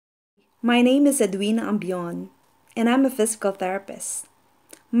My name is Edwina and I'm a physical therapist.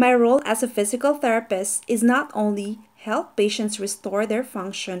 My role as a physical therapist is not only help patients restore their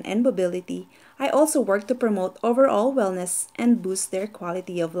function and mobility, I also work to promote overall wellness and boost their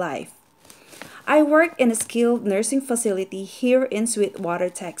quality of life. I work in a skilled nursing facility here in Sweetwater,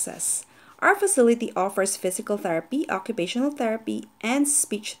 Texas. Our facility offers physical therapy, occupational therapy, and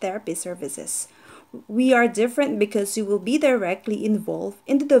speech therapy services. We are different because you will be directly involved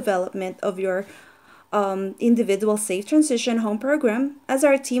in the development of your individual safe transition home program, as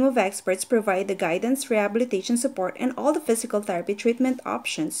our team of experts provide the guidance, rehabilitation support, and all the physical therapy treatment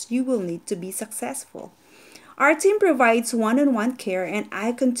options you will need to be successful. Our team provides one on one care, and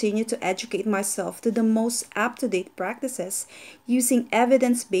I continue to educate myself to the most up to date practices using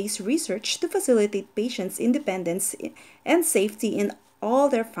evidence based research to facilitate patients' independence and safety in all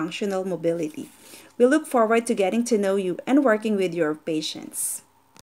their functional mobility. We look forward to getting to know you and working with your patients.